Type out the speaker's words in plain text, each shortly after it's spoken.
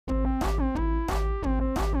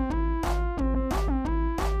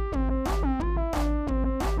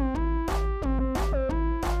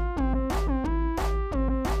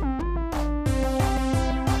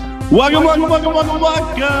Welcome.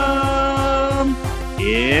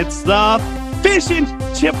 It's the Fish and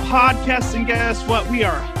Chip Podcast, and guess what? We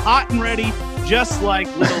are hot and ready, just like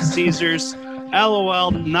Little Caesars.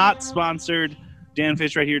 LOL, not sponsored. Dan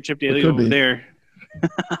Fish right here, Chip Daly over there.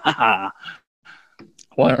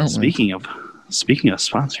 Why aren't Speaking of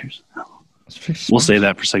sponsors, we'll say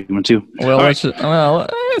that for segment 2. Well,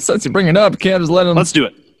 since you bring it up, can't just let them. Let's do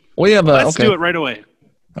it. Let's do it right away.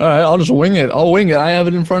 All right, I'll just wing it. I'll wing it. I have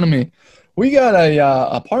it in front of me. We got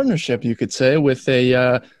a partnership, you could say, with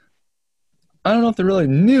a I don't know if they're really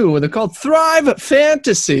new. They're called Thrive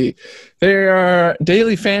Fantasy. They are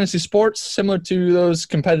daily fantasy sports similar to those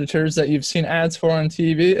competitors that you've seen ads for on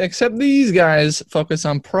TV, except these guys focus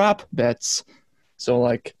on prop bets. So,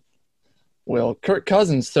 like, will Kirk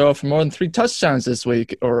Cousins throw for more than 3 touchdowns this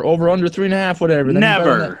week, or over under 3.5, whatever?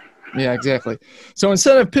 Never. Yeah, exactly. So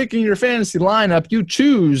instead of picking your fantasy lineup, you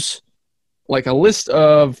choose like a list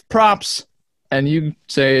of props, and you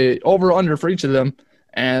say over or under for each of them.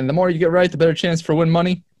 And the more you get right, the better chance for win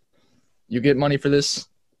money. You get money for this,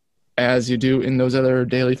 as you do in those other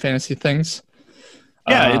daily fantasy things.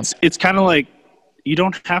 Yeah, it's kind of like you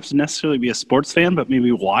don't have to necessarily be a sports fan, but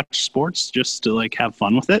maybe watch sports just to like have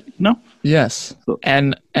fun with it. No. Yes,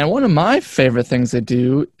 and one of my favorite things they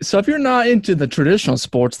do. So if you're not into the traditional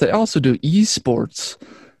sports, they also do esports.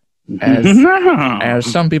 As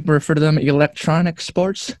some people refer to them, electronic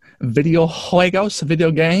sports, videojuegos,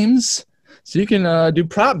 video games. So you can do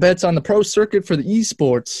prop bets on the pro circuit for the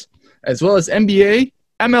esports, as well as NBA,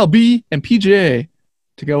 MLB, and PGA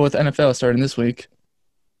to go with NFL starting this week.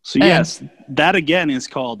 So yes, that again is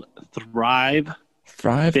called Thrive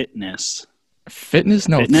Fitness. Fitness?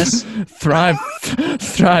 No. Fitness?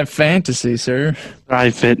 Thrive Fantasy, sir.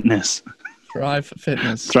 Thrive Fitness. Thrive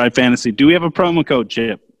Fitness. Thrive Fantasy. Do we have a promo code,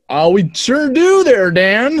 Chip? Oh, we sure do there,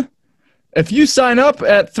 Dan. If you sign up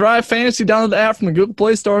at Thrive Fantasy, download the app from the Google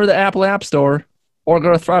Play Store or the Apple App Store, or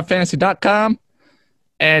go to thrivefantasy.com,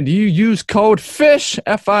 and you use code FISH,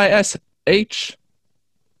 F-I-S-H,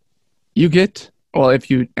 you get, well, if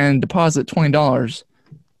you deposit $20,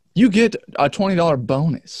 you get a $20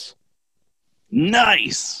 bonus.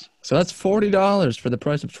 Nice. So that's $40 for the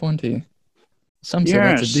price of $20. Some say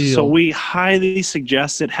that's a deal. So we highly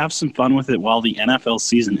suggest it. Have some fun with it while the NFL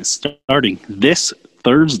season is starting this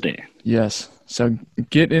Thursday. Yes. So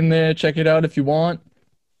get in there, check it out if you want.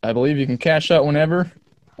 I believe you can cash out whenever.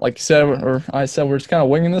 Like you said, or I said, we're just kind of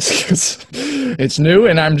winging this because it's new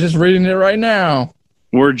and I'm just reading it right now.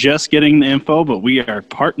 We're just getting the info, but we are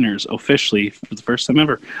partners officially for the first time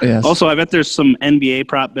ever. Yes. Also, I bet there's some NBA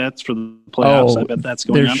prop bets for the playoffs. I bet that's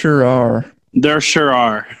going on. There sure are. There sure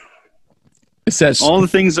are. It says all the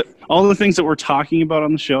things that we're talking about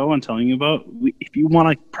on the show and telling you about. If you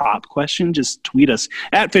want a prop question, just tweet us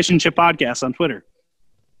at Fish and Chip Podcast on Twitter.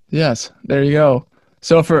 Yes, there you go.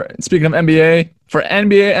 So speaking of NBA, for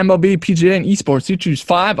NBA, MLB, PGA, and esports, you choose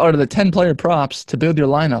 5 out of the 10 player props to build your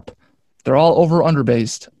lineup. They're all over under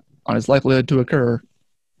based on its likelihood to occur.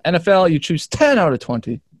 NFL, you choose 10 out of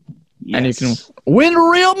 20. Yes. And you can win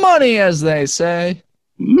real money, as they say.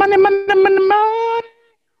 Money, money, money, money.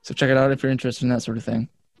 So check it out if you're interested in that sort of thing.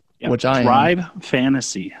 Yep. Which I am. Thrive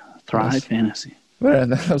Fantasy. Thrive Fantasy. Well,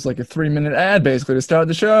 that was like a 3-minute ad, basically, to start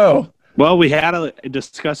the show. Well, we had to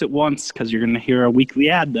discuss it once because you're going to hear a weekly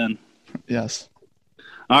ad then. Yes.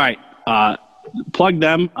 All right. Plug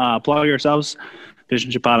them. Plug yourselves. Fish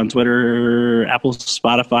and Chip Pod on Twitter, Apple,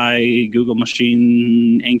 Spotify, Google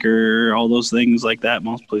Machine, Anchor, all those things like that.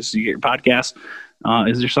 Most places you get your podcast.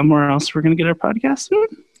 Is there somewhere else we're going to get our podcast soon?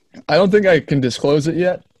 I don't think I can disclose it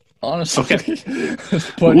yet, honestly. Okay.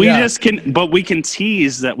 But we can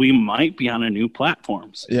tease that we might be on a new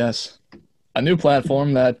platform. Yes. A new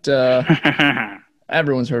platform that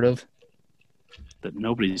everyone's heard of. That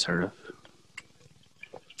nobody's heard of.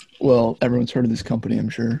 Well, everyone's heard of this company, I'm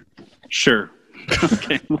sure. Sure.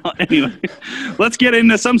 Okay, well, anyway, let's get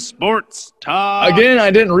into some sports talk. Again, I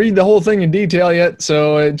didn't read the whole thing in detail yet,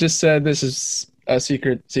 so it just said this is a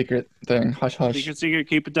secret thing. Hush, hush. Secret,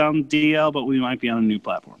 keep it down DL, but we might be on a new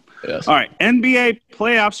platform. Yes. All right, NBA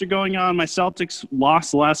playoffs are going on. My Celtics lost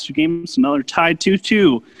the last 2 games. Now they're tied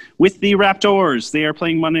 2-2 with the Raptors. They are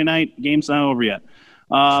playing Monday night. Game's not over yet.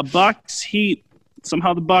 Bucks, Heat.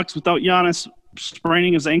 Somehow the Bucks, without Giannis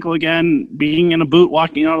spraining his ankle again, being in a boot,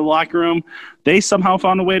 walking out of the locker room, they somehow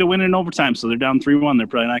found a way to win in overtime. So they're down 3-1. They're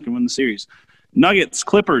probably not going to win the series. Nuggets,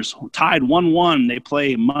 Clippers, tied 1-1. They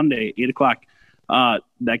play Monday, 8 o'clock.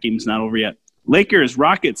 That game's not over yet. Lakers,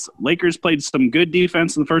 Rockets. Lakers played some good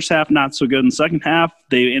defense in the first half, not so good in the second half.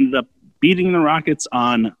 They ended up beating the Rockets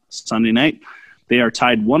on Sunday night. They are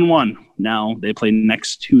tied 1-1. Now they play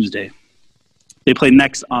next Tuesday. They play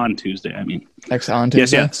next on Tuesday, I mean. Next on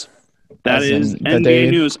Tuesday? Yes. That is the NBA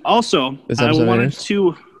day news. Also, I wanted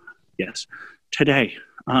to – yes, today.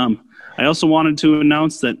 I also wanted to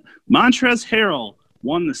announce that Montrezl Harrell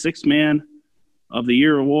won the Sixth Man of the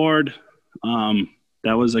Year award.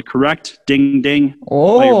 That was a correct ding-ding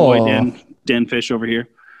by your boy Dan Fish over here.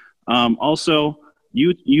 Also,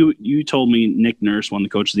 you told me Nick Nurse won the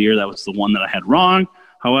Coach of the Year. That was the one that I had wrong.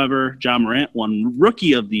 However, John Morant won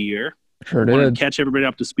Rookie of the Year. Sure did. I want to catch everybody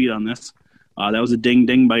up to speed on this. That was a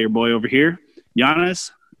ding-ding by your boy over here.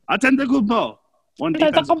 Giannis Antetokounmpo won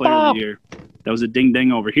Defensive Player of the Year. That was a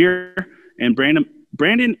ding-ding over here. And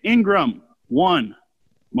Brandon Ingram won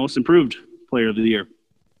Most Improved Player of the Year.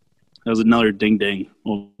 That was another ding-ding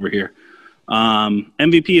over here.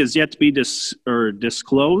 MVP is yet to be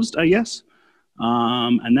disclosed, I guess.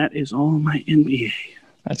 And that is all my NBA.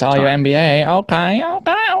 That's all your NBA. Okay.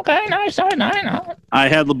 Nice. I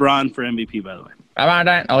had LeBron for MVP, by the way.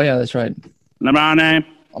 Oh, yeah, that's right. LeBron.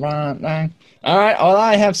 All right. Well,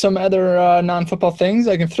 I have some other non-football things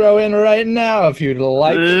I can throw in right now if you'd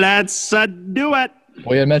like. Let's do it.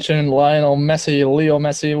 We had mentioned Leo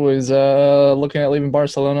Messi was looking at leaving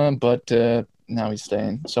Barcelona, but now he's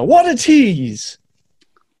staying. So what a tease.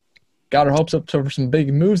 Got our hopes up for some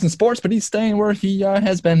big moves in sports, but he's staying where he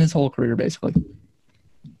has been his whole career, basically.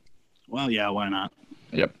 Well, yeah, why not?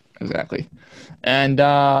 Yep, exactly. And,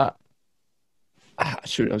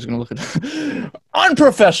 shoot, I was going to look at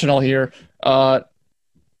unprofessional here. Novak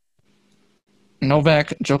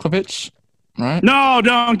Djokovic, right? No,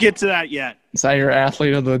 don't get to that yet. Is that your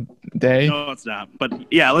athlete of the day? No, it's not.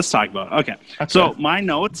 But, yeah, let's talk about it. Okay. So, my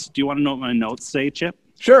notes, do you want to know what my notes say, Chip?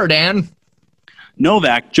 Sure, Dan.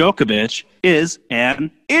 Novak Djokovic is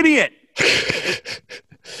an idiot.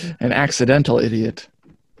 An accidental idiot.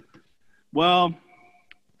 Well,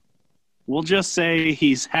 we'll just say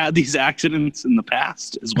he's had these accidents in the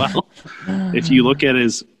past as well, if you look at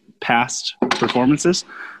his past performances.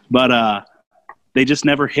 But they just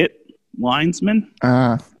never hit linesmen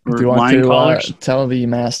or do you want line to callers. Tell the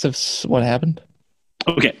Mastiffs what happened?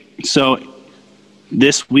 Okay, so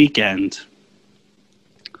this weekend,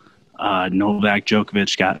 Novak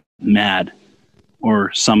Djokovic got mad,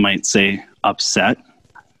 or some might say upset,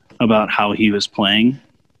 about how he was playing.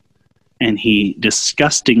 And he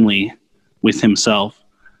disgustingly, with himself,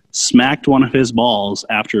 smacked one of his balls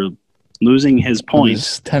after losing his point.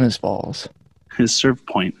 His tennis balls. His serve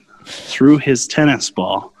point. Threw his tennis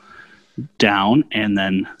ball down and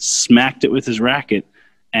then smacked it with his racket.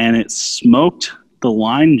 And it smoked the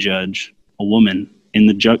line judge, a woman, in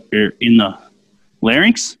the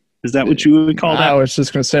larynx. Is that what you would call that? I was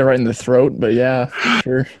just going to say right in the throat, but yeah,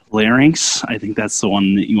 sure. Larynx. I think that's the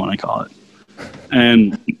one that you want to call it.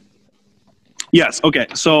 And yes, okay.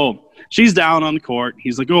 So she's down on the court.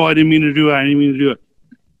 He's like, "Oh, I didn't mean to do it.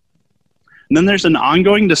 And then there's an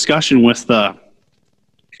ongoing discussion with the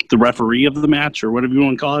referee of the match, or whatever you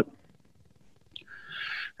want to call it.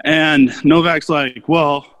 And Novak's like,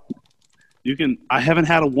 "Well, I haven't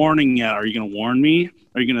had a warning yet. Are you going to warn me?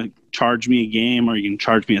 Are you going to charge me a game? Are you going to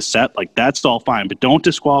charge me a set? Like, that's all fine, but don't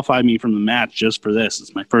disqualify me from the match just for this.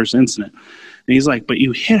 It's my first incident." And he's like, "But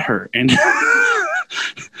you hit her." And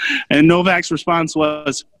and Novak's response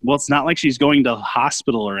was, "Well, it's not like she's going to the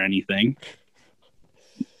hospital or anything."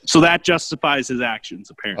 So that justifies his actions,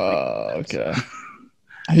 apparently. Okay.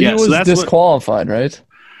 He was disqualified, right?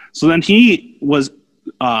 So then he was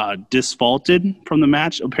disfaulted from the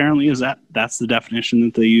match, apparently. That's the definition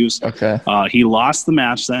that they use. Okay. He lost the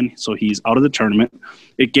match then, so he's out of the tournament.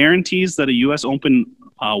 It guarantees that a U.S. Open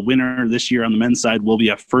winner this year on the men's side will be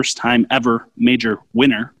a first-time ever major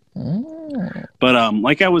winner. But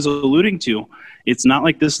like I was alluding to, it's not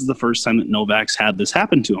like this is the first time that Novak's had this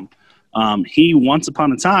happen to him. He once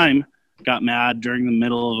upon a time got mad during the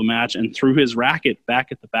middle of a match and threw his racket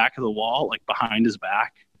back at the back of the wall, like behind his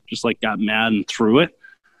back, just like got mad and threw it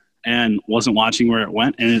and wasn't watching where it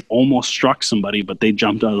went, and it almost struck somebody, but they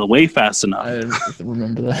jumped out of the way fast enough. I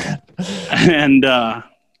remember that. And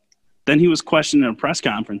then he was questioned in a press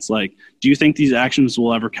conference, like, "Do you think these actions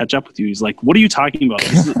will ever catch up with you?" He's like, "What are you talking about?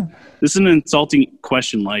 This is an insulting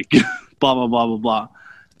question, like, blah, blah, blah, blah, blah."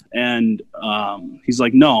 And he's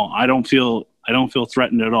like, "No, I don't feel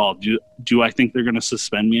threatened at all. Do I think they're going to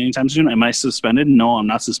suspend me anytime soon? Am I suspended? No, I'm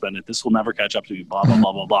not suspended. This will never catch up to me, blah, blah,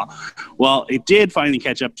 blah, blah, blah." Well, it did finally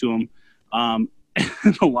catch up to him.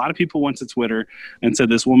 A lot of people went to Twitter and said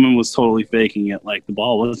this woman was totally faking it. Like, the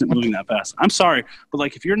ball wasn't moving that fast. I'm sorry, but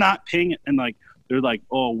like, if you're not paying it, and like, they're like,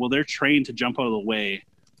 "Oh, well, they're trained to jump out of the way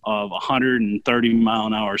of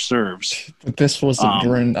 130-mile-an-hour serves. But this wasn't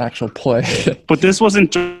during actual play. But this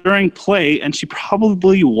wasn't during play, and she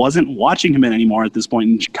probably wasn't watching him anymore at this point,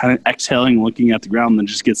 and she kind of exhaling, looking at the ground, and then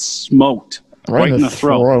just gets smoked right in the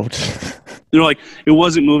throat. They're like, it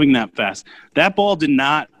wasn't moving that fast. That ball did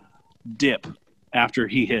not dip after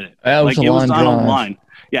he hit it. That was like, it was on drive. a line.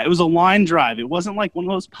 Yeah, it was a line drive. It wasn't like one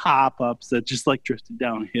of those pop-ups that just like drifted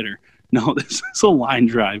down and hit her. No, this is a line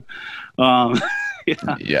drive.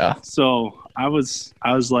 Yeah. So I was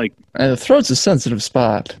like, and the throat's a sensitive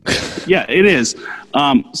spot. yeah, it is.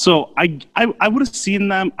 So I would have seen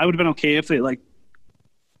them. I would have been okay if they like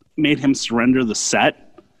made him surrender the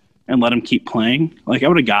set and let him keep playing. Like I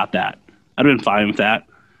would have got that. I'd have been fine with that.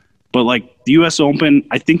 But like the U.S. Open,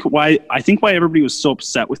 I think why everybody was so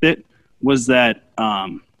upset with it was that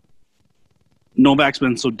Novak's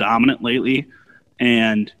been so dominant lately,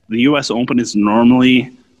 and the U.S. Open is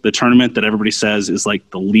normally the tournament that everybody says is like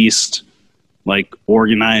the least like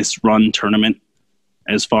organized run tournament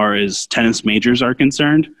as far as tennis majors are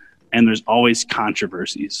concerned, and there's always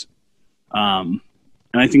controversies. And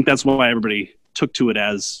I think that's why everybody took to it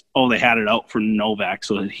as, oh, they had it out for Novak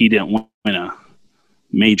so that he didn't win a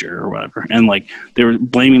major or whatever. And like they were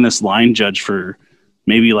blaming this line judge for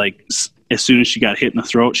maybe like as soon as she got hit in the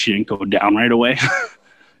throat, she didn't go down right away.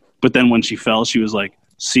 But then when she fell, she was like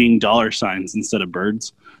seeing dollar signs instead of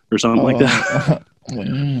birds or something like that.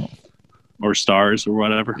 Wow. Or stars or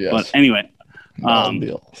whatever. Yes. But anyway,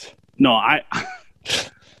 no, I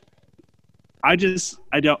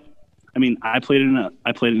played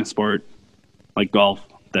in a sport like golf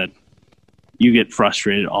that you get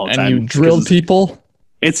frustrated all the time. And you drill people?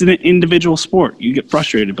 It's an individual sport. You get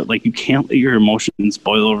frustrated, but like you can't let your emotions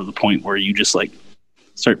boil over the point where you just like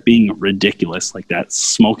start being ridiculous like that,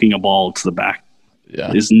 smoking a ball to the back.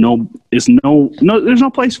 Yeah. There's no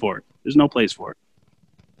place for it. There's no place for it.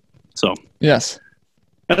 So yes.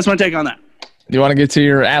 That's my take on that. Do you want to get to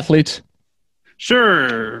your athlete?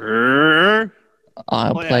 Sure.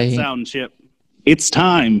 I'll play. Sound chip. It's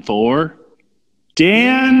time for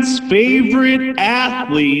Dan's favorite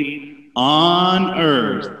athlete on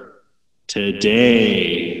earth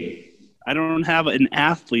today. I don't have an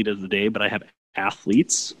athlete of the day, but I have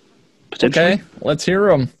athletes. Potentially. Okay, let's hear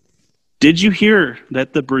them. Did you hear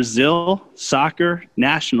that the Brazil soccer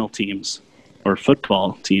national teams or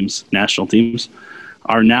football teams, national teams,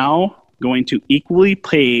 are now going to equally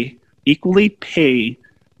pay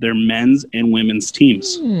their men's and women's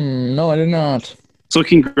teams? No, I did not. So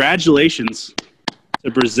congratulations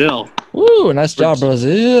to Brazil. Woo, nice job,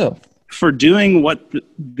 Brazil. For doing what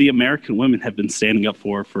the American women have been standing up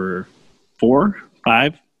for 4,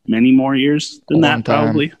 5, many more years than that,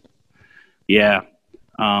 probably. Yeah.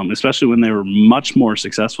 Especially when they were much more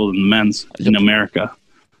successful than the men's in America.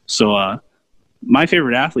 So my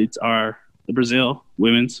favorite athletes are the Brazil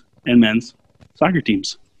women's and men's soccer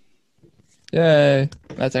teams. Yay.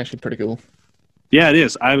 That's actually pretty cool. Yeah, it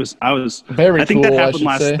is. I think that happened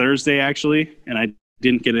last Thursday, actually, and I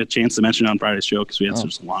didn't get a chance to mention it on Friday's show because we had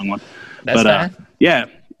such a long one. That's yeah,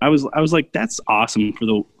 I was like, that's awesome for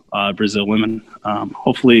the Brazil women.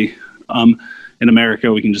 Hopefully, in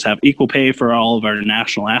America, we can just have equal pay for all of our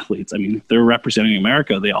national athletes. I mean, if they're representing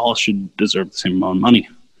America, they all should deserve the same amount of money.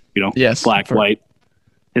 You know, yes, black, white,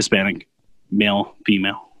 Hispanic, male,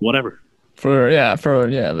 female, whatever. For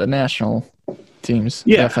the national teams,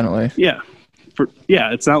 definitely. Yeah,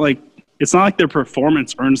 it's not like their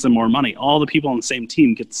performance earns them more money. All the people on the same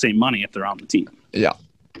team get the same money if they're on the team. Yeah.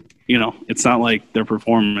 You know, it's not like their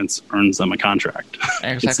performance earns them a contract.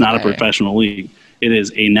 Exactly. It's not a professional league. It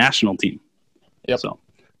is a national team. Yep. So,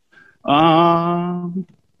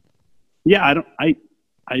 yeah, I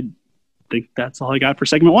think that's all I got for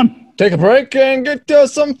segment 1. Take a break and get to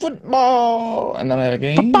some football. And then I have a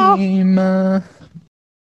game.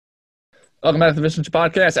 Welcome back to the Vision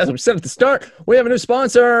Podcast. As we said at the start, we have a new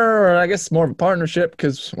sponsor. I guess more of a partnership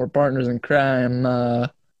because we're partners in crime.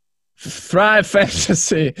 Thrive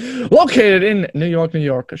Fantasy, located in New York, New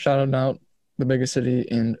York. A shout out, the biggest city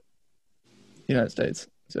in the United States.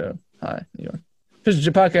 So, hi, New York.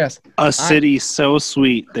 Vision Podcast. A city so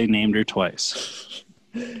sweet they named her twice.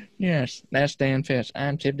 Yes, that's Dan Fish.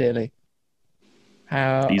 I'm Chip Daly.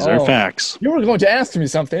 These are facts. You were going to ask me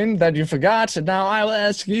something that you forgot, and now I'll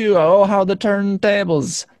ask you. How the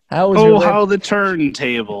turntables. How the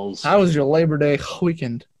turntables. How was your Labor Day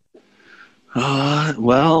weekend?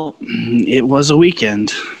 Well, it was a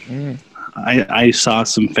weekend. I saw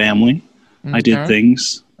some family. I did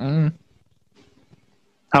things. How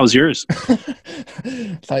was yours?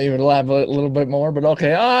 Thought you would elaborate a little bit more, but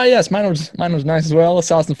okay. Yes, mine was nice as well. I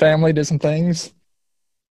saw some family, did some things.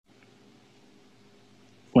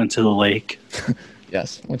 went to the lake.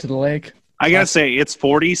 Yes, went to the lake. I gotta say, it's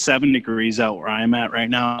 47 degrees out where I'm at right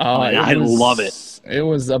now. And I was- love it. It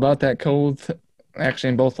was about that cold. Actually,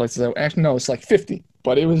 in both places. Actually, no, it's like 50,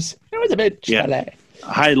 but it was a bit chilly.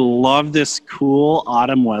 I love this cool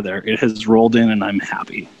autumn weather. It has rolled in, and I'm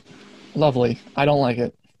happy. Lovely. I don't like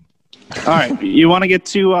it. All right, you want to get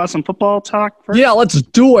to some football talk first? Yeah, let's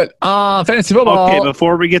do it. Fantasy football. Okay,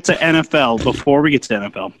 before we get to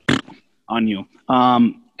NFL, on you.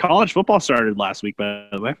 College football started last week, by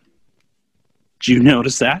the way. Did you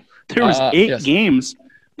notice that? There was 8 games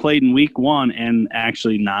played in week 1 and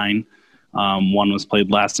actually 9. One was played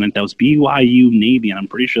last night. That was BYU Navy, and I'm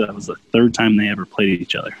pretty sure that was the 3rd time they ever played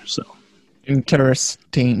each other. So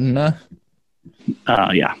interesting.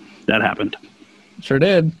 Yeah, that happened. Sure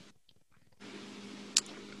did.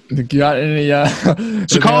 You got any?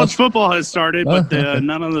 So college football has started, but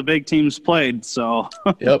none of the big teams played. So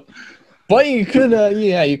yep. But you could,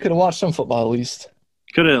 you could have watched some football at least.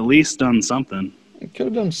 Could have at least done something. You could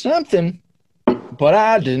have done something, but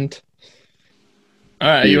I didn't. All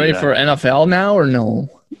right, are you ready for NFL now or no?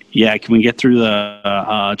 Yeah, can we get through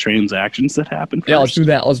the transactions that happened first? Yeah, let's do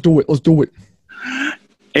that. Let's do it.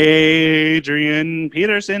 Adrian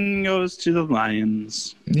Peterson goes to the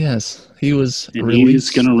Lions. Yes, he was and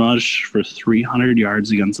released. He's going to rush for 300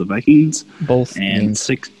 yards against the Vikings. Both and games.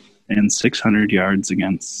 600 yards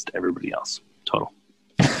against everybody else total.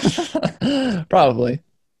 Probably.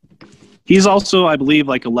 He's also, I believe,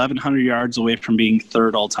 like 1,100 yards away from being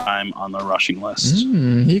 3rd all-time on the rushing list.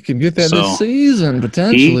 He could get that this season,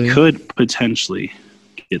 potentially. He could potentially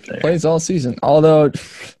get there. Plays all season. Although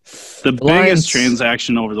the biggest Lions,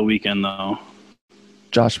 transaction over the weekend, though.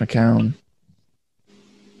 Josh McCown.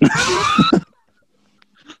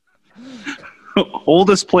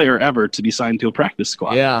 Oldest player ever to be signed to a practice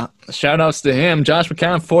squad. Yeah, shout-outs to him. Josh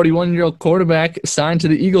McCown, 41-year-old quarterback, signed to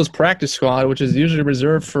the Eagles practice squad, which is usually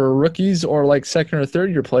reserved for rookies or like 2nd or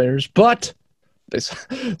 3rd-year players. But they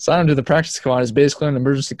signed him to the practice squad as basically an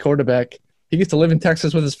emergency quarterback. He gets to live in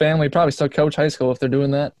Texas with his family, probably still coach high school if they're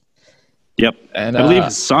doing that. Yep. And I believe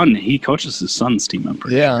his son, he coaches his son's team member.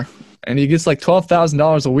 Yeah, and he gets like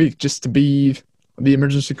 $12,000 a week just to be the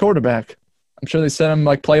emergency quarterback. I'm sure they sent him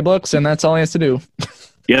like playbooks, and that's all he has to do.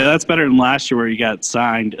 Yeah, that's better than last year where he got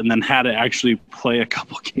signed and then had to actually play a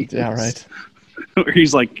couple games. Yeah, right. Where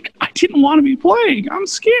he's like, I didn't want to be playing. I'm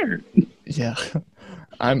scared. Yeah.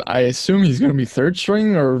 I assume he's going to be 3rd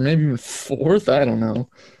string or maybe even 4th. I don't know.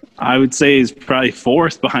 I would say he's probably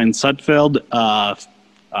 4th behind Sudfeld,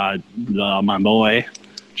 my boy,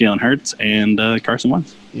 Jalen Hurts, and Carson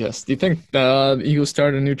Wentz. Yes. Do you think the Eagles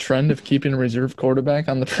started a new trend of keeping a reserve quarterback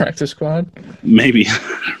on the practice squad? Maybe.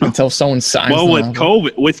 Until someone signs well, them.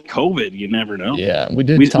 with COVID, you never know. Yeah, we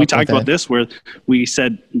did. We talked about this where we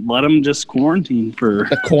said let him just quarantine for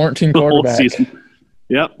the quarantine quarterback. Whole season.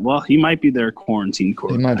 Yep. Well, he might be their quarantine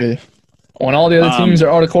quarterback. He might be. When all the other teams are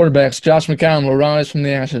out of quarterbacks, Josh McCown will rise from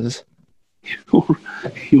the ashes.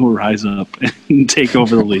 He will rise up and take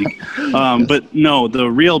over the league. Yes. But no, the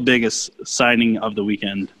real biggest signing of the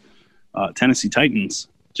weekend, Tennessee Titans,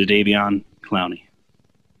 Jadeveon Clowney.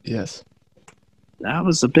 Yes. That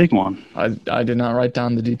was a big one. I did not write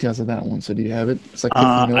down the details of that one, so do you have it? It's like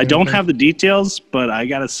I don't have the details, but I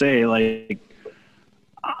got to say, like,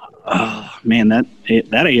 man, that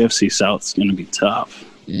AFC South is going to be tough.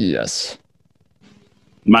 Yes.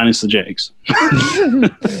 Minus the Jags.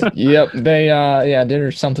 Yep, they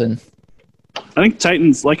did something. I think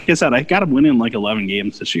Titans, like I said, I got them winning like 11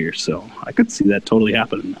 games this year, so I could see that totally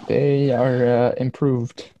happening now. They are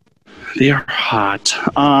improved. They are hot.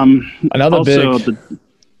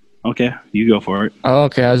 Okay, you go for it.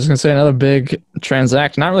 Okay, I was just gonna say another big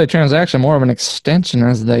transaction. Not really a transaction, more of an extension,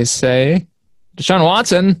 as they say. Deshaun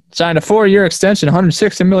Watson signed a 4-year extension,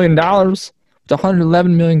 $160 million, with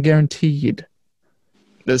 $111 million guaranteed.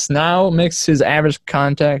 This now makes his average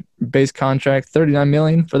base contract $39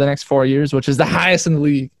 million for the next 4 years, which is the highest in the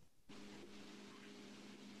league.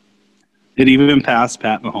 It even passed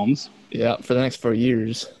Pat Mahomes. Yeah, for the next 4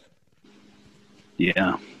 years.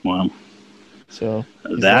 Yeah, well, so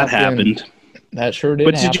that happened. That sure did.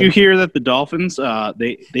 But did you hear that the Dolphins?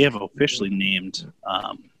 They have officially named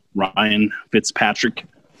Ryan Fitzpatrick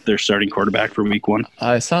their starting quarterback for Week 1.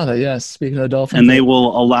 I saw that. Yes, speaking of the Dolphins, and they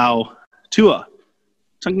will allow Tua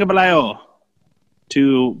Tagovailoa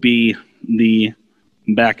to be the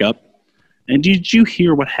backup. And did you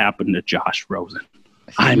hear what happened to Josh Rosen?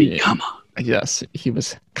 I mean, come on. Yes, he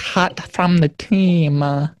was cut from the team.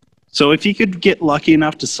 So if he could get lucky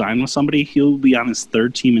enough to sign with somebody, he'll be on his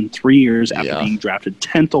 3rd team in 3 years after being drafted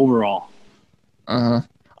 10th overall.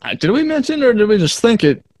 Did we mention or did we just think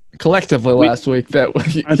it? collectively last week that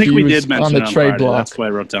I think he we was did mention on the it on trade Friday. block. That's what I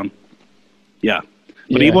wrote down. Yeah.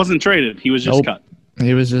 But he Yeah. wasn't traded. He was just Nope. cut.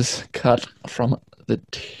 He was just cut from the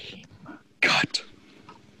team. Cut.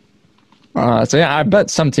 So yeah, I bet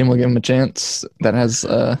some team will give him a chance that has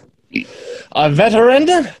a veteran,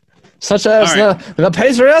 such as All the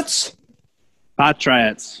Patriots.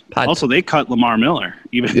 Patriots. Also, they cut Lamar Miller.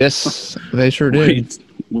 Even Yes, they sure did.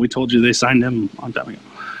 we told you they signed him a long time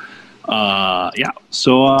ago. Yeah.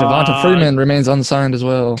 So Devonta Freeman remains unsigned as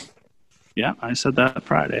well. Yeah, I said that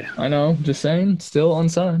Friday. I know, just saying, still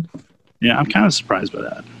unsigned. Yeah, I'm kind of surprised by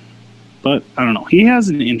that. But I don't know. He has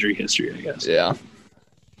an injury history, I guess. Yeah.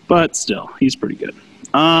 But still, he's pretty good.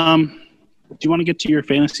 Do you want to get to your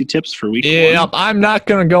fantasy tips for week Yeah, one? I'm not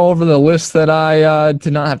going to go over the list that I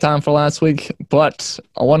did not have time for last week, but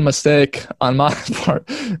one mistake on my part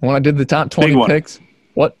when I did the top 20 Big one. picks.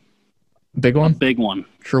 What? Big one? Big one.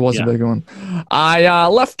 Sure was Yeah. a big one. I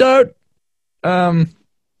left out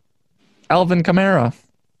Alvin Kamara,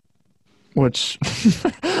 which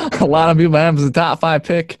a lot of people have as a top 5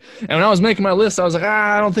 pick. And when I was making my list, I was like,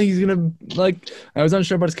 I don't think he's going to, I was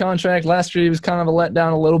unsure about his contract. Last year, he was kind of a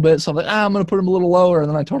letdown a little bit. So I'm like, I'm going to put him a little lower. And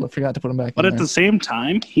then I totally forgot to put him back But in at there. the same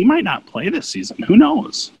time, he might not play this season. Who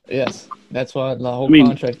knows? Yes, that's why the whole I mean-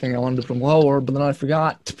 contract thing, I wanted to put him lower, but then I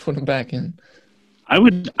forgot to put him back in.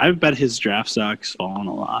 I bet his draft stock's fallen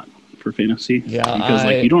a lot for fantasy. Yeah,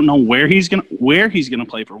 because you don't know where he's gonna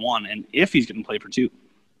play for one, and if he's gonna play for two.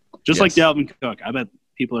 Just like Yes. Dalvin Cook, I bet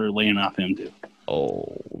people are laying off him too. Oh,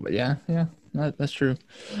 yeah, that's true.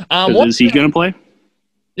 'Cause is he gonna play?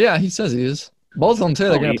 Yeah, he says he is. Both of them say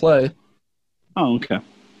they're Oh, going he- to play, Oh, okay.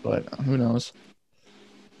 but who knows?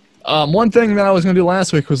 One thing that I was going to do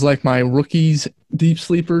last week was my rookies deep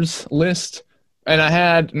sleepers list, and I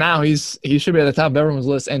had he should be at the top of everyone's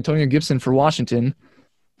list. Antonio Gibson for Washington.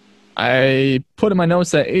 I put in my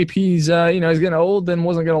notes that AP's he's getting old and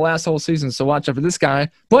wasn't going to last the whole season, so watch out for this guy.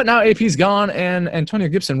 But now AP's gone, and Antonio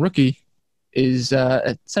Gibson, rookie, is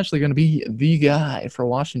essentially going to be the guy for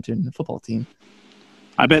Washington football team.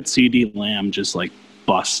 I bet CD Lamb just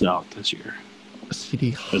busts out this year.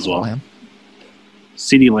 CD As well. Lamb.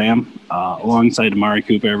 CD Lamb, alongside Amari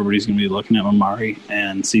Cooper, everybody's going to be looking at Amari,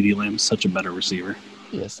 and CD Lamb's such a better receiver.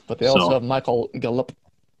 Yes, but they also have Michael Gallup.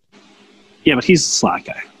 Yeah, but he's a slot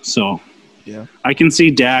guy, so Yeah. I can see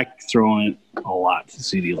Dak throwing it a lot to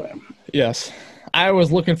CD Lamb. Yes. I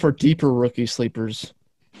was looking for deeper rookie sleepers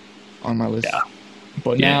on my list. Yeah.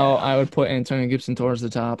 But now I would put Antonio Gibson towards the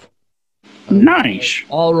top. Nice.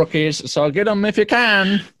 All rookies, so get them if you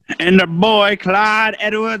can. And the boy Clyde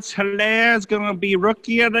Edwards-Helaire is going to be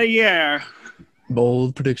Rookie of the Year.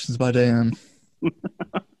 Bold predictions by Dan.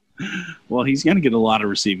 Well, he's going to get a lot of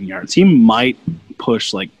receiving yards. He might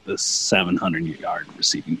push the 700-yard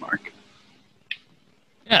receiving mark.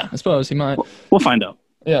 Yeah, I suppose he might. We'll find out.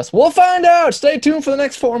 Yes, we'll find out. Stay tuned for the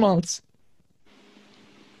next 4 months.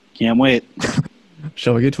 Can't wait.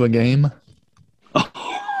 Shall we get to a game?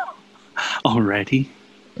 Already?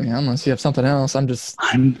 Yeah, unless you have something else. I'm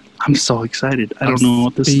so excited. I don't know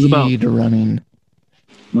what this is about. Speed running.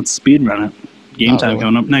 Let's speed run it. Game time Uh-oh.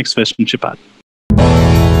 coming up next. Fish and Chip Pod.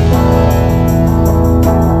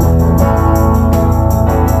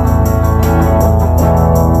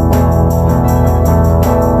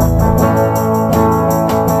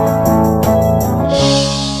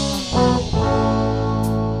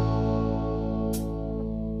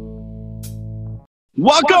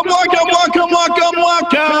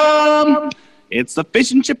 Welcome. It's the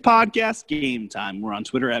Fish and Chip Podcast game time. We're on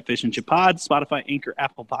Twitter at Fish and Chip Pod, Spotify, Anchor,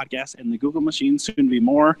 Apple Podcasts, and the Google machine. Soon to be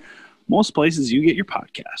more. Most places you get your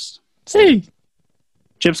podcast. See,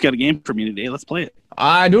 Chip's got a game for me today. Let's play it.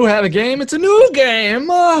 I do have a game. It's a new game.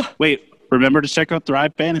 Wait, remember to check out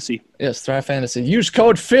Thrive Fantasy. Yes, Thrive Fantasy. Use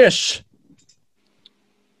code FISH.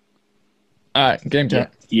 All right, game time.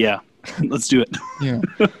 Yeah. Let's do it. Yeah.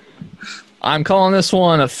 I'm calling this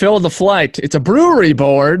one a Fill the Flight. It's a brewery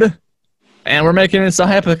board, and we're making this a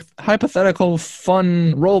hypothetical,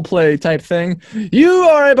 fun role play type thing. You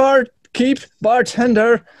are a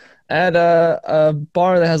bartender at a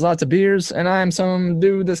bar that has lots of beers, and I'm some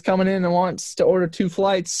dude that's coming in and wants to order 2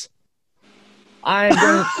 flights.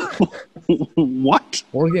 What?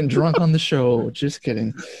 We're getting drunk on the show. Just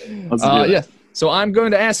kidding. Let's do it. Yeah. So I'm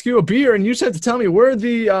going to ask you a beer, and you just have to tell me where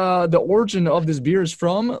the origin of this beer is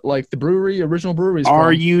from, like the original brewery is from.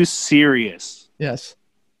 Are you serious? Yes.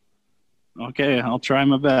 Okay, I'll try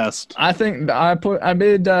my best. I think I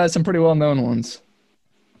made some pretty well-known ones.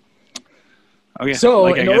 Okay, So,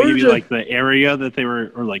 I in gotta give you order the area that they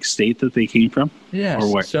were, or state that they came from. Yes.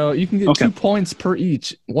 Or where? So you can get Okay. 2 points per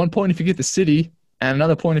each. 1 point if you get the city, and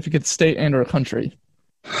another point if you get the state and or country.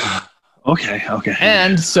 Okay.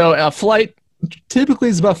 And so a flight typically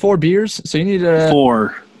is about 4 beers. So you need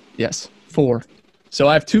 4. Yes, 4. So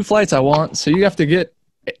I have 2 flights I want. So you have to get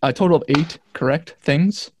a total of 8 correct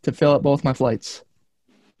things to fill up both my flights.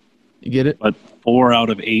 You get it? But 4 out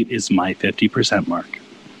of 8 is my 50% mark.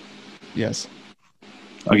 Yes.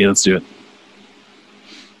 Okay, let's do it.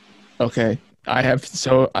 Okay. I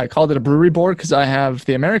called it a brewery board because I have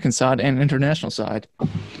the American side and international side.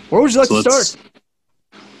 Where would you like to start?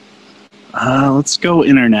 Let's go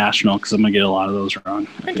international because I'm going to get a lot of those wrong.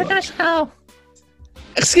 International.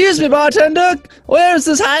 Excuse me, bartender. Where's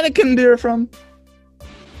this Heineken beer from?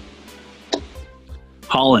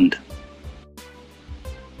 Holland.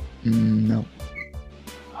 No.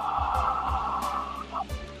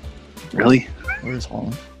 Really? Where is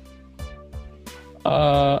Holland?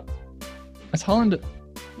 Is Holland...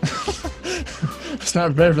 It's not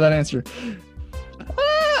prepared for that answer.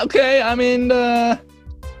 Okay, I mean, I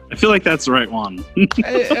feel like that's the right one.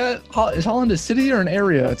 Is Holland a city or an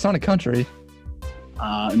area? It's not a country.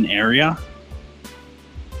 An area?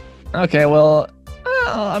 Okay, well,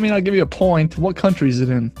 I mean, I'll give you a point. What country is it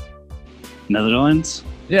in? Netherlands?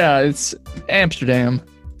 Yeah, it's Amsterdam.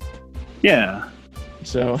 Yeah.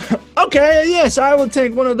 So, okay, yes, I will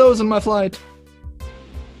take one of those on my flight.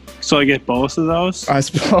 So I get both of those? I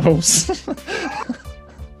suppose.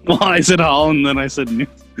 Well, I said Holland, then I said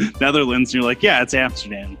Netherlands, and you're like, yeah, it's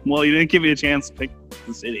Amsterdam. Well, you didn't give me a chance to pick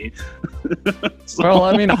the city. So, well,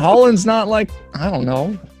 I mean, Holland's not like, I don't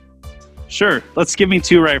know. Sure, let's give me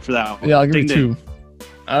 2 right for that one. Yeah, I'll give you Ding, 2.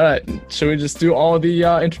 All right, should we just do all the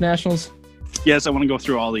internationals? Yes, I want to go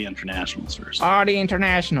through all the internationals first. All the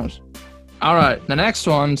internationals. All right, the next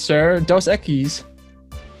one, sir, Dos Equis.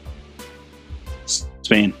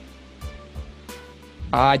 Spain.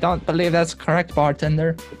 I don't believe that's correct,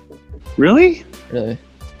 bartender. Really? Really?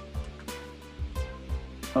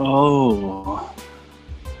 Oh.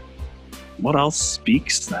 What else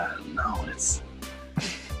speaks that? No,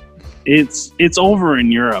 it's over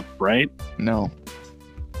in Europe, right? No.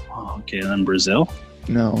 Oh, okay, then Brazil?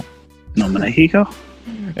 No. No, Mexico?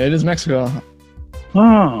 It is Mexico.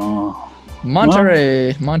 Oh.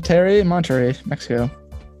 Monterrey, Mexico.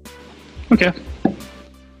 Okay.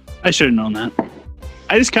 I should have known that.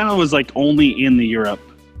 I just kind of was like only in the Europe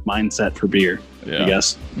mindset for beer, I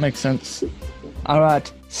guess. Makes sense. All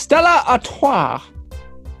right. Stella Artois.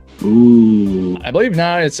 Ooh. I believe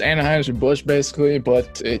now it's Anheuser-Busch basically,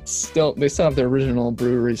 but they still have their original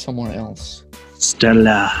brewery somewhere else.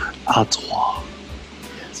 Stella Artois.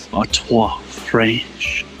 Yes. Artois.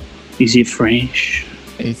 French. Is it French?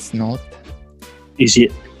 It's not. Is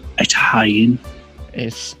it Italian?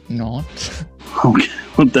 It's not. Okay.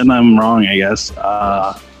 Well, then I'm wrong, I guess.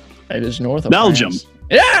 It is north of Belgium. France.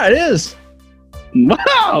 Yeah, it is.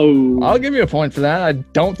 Wow. I'll give you a point for that. I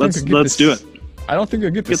don't think Let's do it. I don't think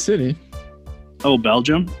I'll get the city. Oh,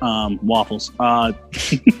 Belgium? Waffles.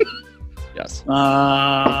 Yes. Yeah,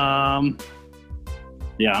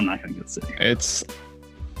 I'm not gonna get the city. It's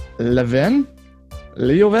Leuven?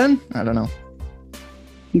 I don't know.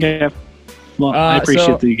 Okay. Well, I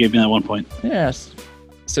appreciate that you gave me that 1 point. Yes.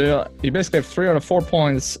 So you basically have 3 out of 4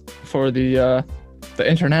 points for the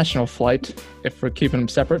international flight, if we're keeping them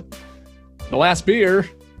separate. The last beer,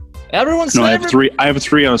 everyone's No, favorite. I have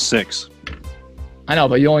 3 out of 6 I know,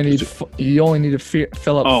 but you only need to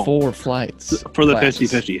fill up 4 flights for the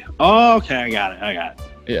glasses. 50-50. Oh, okay, I got it.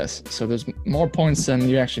 Yes. So there's more points than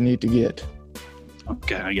you actually need to get.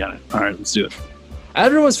 Okay, I got it. All right, let's do it.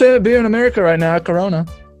 Everyone's favorite beer in America right now, Corona.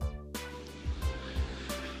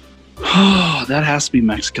 Oh, that has to be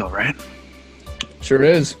Mexico, right? Sure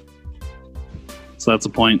is. So that's a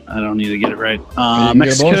point. I don't need to get it right. You can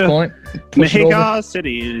get a bonus point. Push it over. Mexico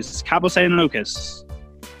City is Cabo San Lucas.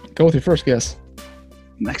 Go with your first guess.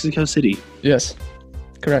 Mexico City. Yes.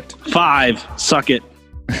 Correct. 5. Suck it.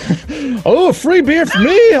 Oh, free beer for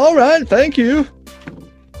me. All right. Thank you.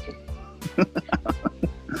 All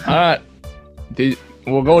right.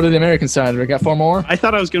 We'll go to the American side. We got 4 more. I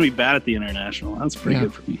thought I was going to be bad at the international. That's pretty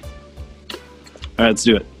good for me. All right, let's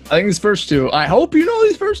do it. I think these first 2. I hope you know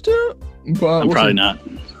these first 2. But I'm probably not.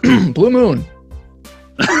 Blue Moon.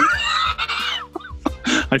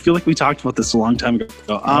 I feel like we talked about this a long time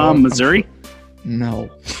ago. Missouri?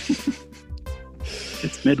 No.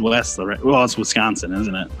 It's Midwest, though, right? Well, it's Wisconsin,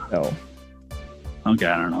 isn't it? No. Okay,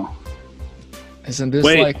 I don't know. Isn't this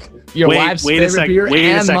like your wife's favorite beer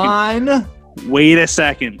and mine? Wait a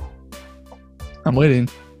second. I'm waiting.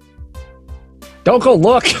 Don't go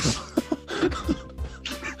look.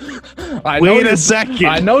 Wait a second.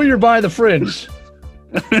 I know you're by the fringe.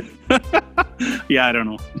 Yeah, I don't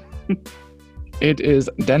know. It is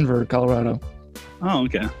Denver, Colorado. Oh,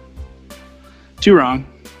 okay. 2 wrong.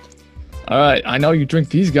 All right, I know you drink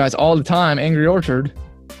these guys all the time. Angry Orchard.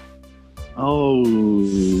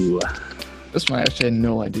 Oh. This one I actually had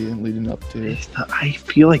no idea leading up to. I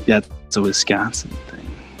feel like that's a Wisconsin thing.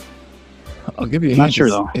 I'll give you a hint. Not sure,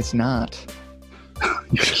 though. It's not.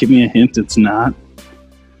 Give me a hint. It's not.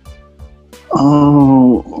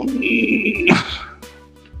 Oh.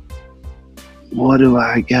 What do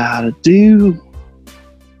I gotta do?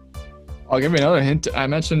 I'll give you another hint. I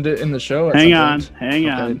mentioned it in the show. Hang on.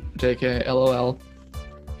 JK, LOL.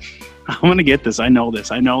 I'm gonna get this. I know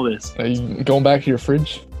this. Are you going back to your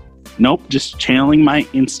fridge? Nope. Just channeling my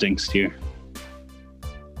instincts here.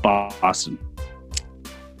 Boston.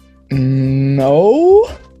 No.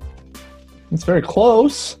 It's very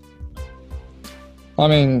close. I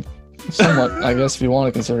mean, somewhat, I guess, if you want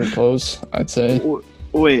to consider it close, I'd say.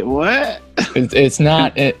 Wait, what? It's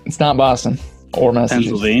not Boston or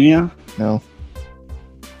Massachusetts. Pennsylvania? No.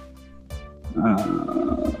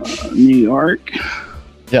 New York?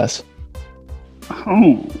 Yes.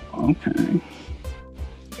 Oh, okay.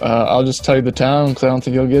 I'll just tell you the town because I don't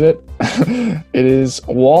think you'll get it. It is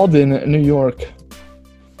Walden, New York.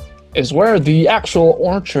 Is where the actual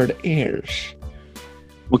orchard is.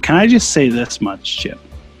 Well, can I just say this much, Chip?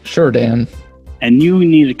 Sure, Dan. And you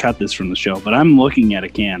need to cut this from the show, but I'm looking at a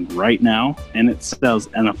can right now, and it says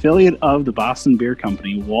an affiliate of the Boston Beer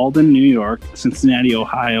Company, Walden, New York, Cincinnati,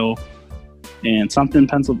 Ohio, and something,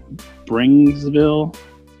 Bringsville,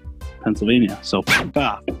 Pennsylvania. So, fuck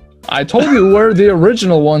off. I told you where the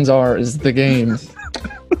original ones are is the game.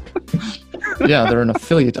 Yeah, they're an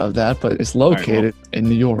affiliate of that, but it's located in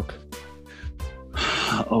New York.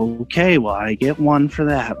 Okay, well, I get 1 for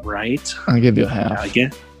that, right? I'll give you a half. I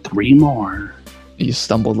get 3 more. You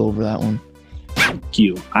stumbled over that one. Thank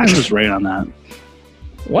you. I was right on that.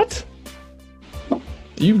 What?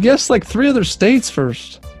 You guessed like 3 other states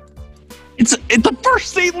first. It's the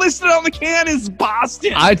first state listed on the can is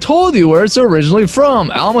Boston. I told you where it's originally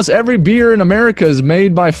from. Almost every beer in America is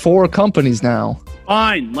made by 4 companies now.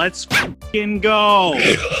 Fine, let's fucking go.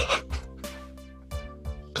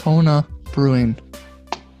 Kona Brewing.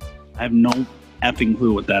 I have no effing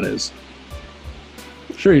clue what that is.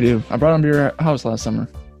 Sure you do. I brought them to your house last summer.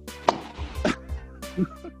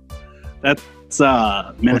 That's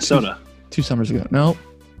Minnesota. 2 summers ago. No.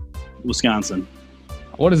 Wisconsin.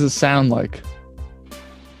 What does it sound like?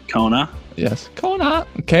 Kona. Yes. Kona.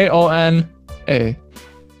 Kona.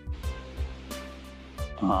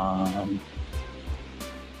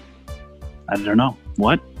 I don't know.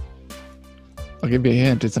 What? I'll give you a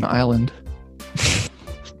hint. It's an island.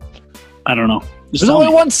 I don't know. There's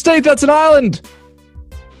only one state that's an island.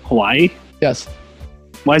 Hawaii? Yes.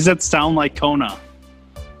 Why does that sound like Kona?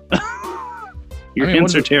 Your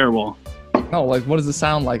hints are terrible. No, like, what does it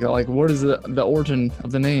sound like? Like, what does the origin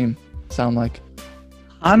of the name sound like?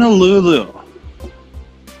 Honolulu.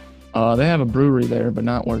 They have a brewery there, but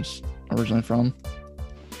not where it's originally from.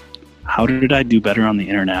 How did I do better on the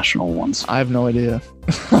international ones? I have no idea.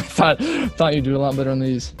 I thought you'd do a lot better on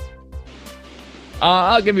these.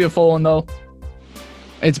 I'll give you a full one, though.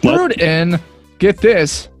 It's brewed in, get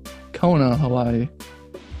this, Kona, Hawaii.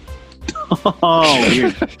 Oh,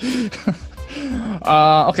 weird.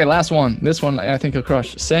 Okay, last one. This one I think you'll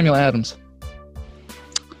crush. Samuel Adams.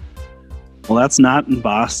 Well, that's not in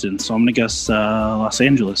Boston, so I'm going to guess Los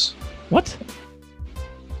Angeles. What?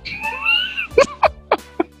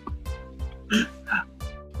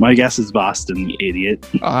 My guess is Boston, you idiot.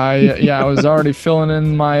 I was already filling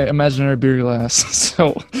in my imaginary beer glass,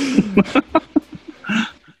 so...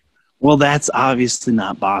 Well, that's obviously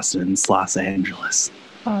not Boston. It's Los Angeles.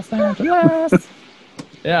 Los Angeles.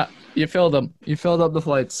 Yeah, you filled them. You filled up the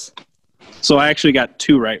flights. So I actually got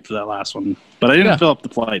 2 right for that last one, but I didn't fill up the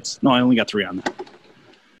flights. No, I only got 3 on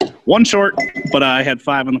that. 1 short, but I had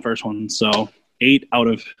 5 on the first one, so 8 out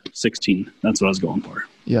of 16. That's what I was going for.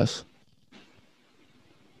 Yes.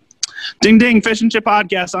 Ding ding, Fish and Chip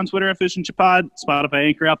Podcast on Twitter at Fish and Chip Pod, Spotify,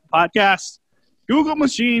 Anchor, Apple Podcast, Google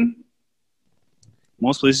Machine.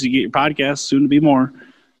 Most places you get your podcasts, soon to be more.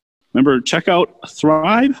 Remember, check out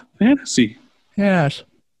Thrive Fantasy. Yes.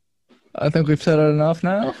 I think we've said it enough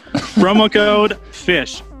now. Promo code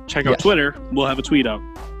FISH. Check out Twitter. We'll have a tweet out.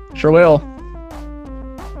 Sure will.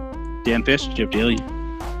 Dan Fish, Chip Daly.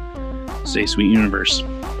 Stay sweet, universe.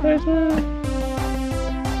 Bye.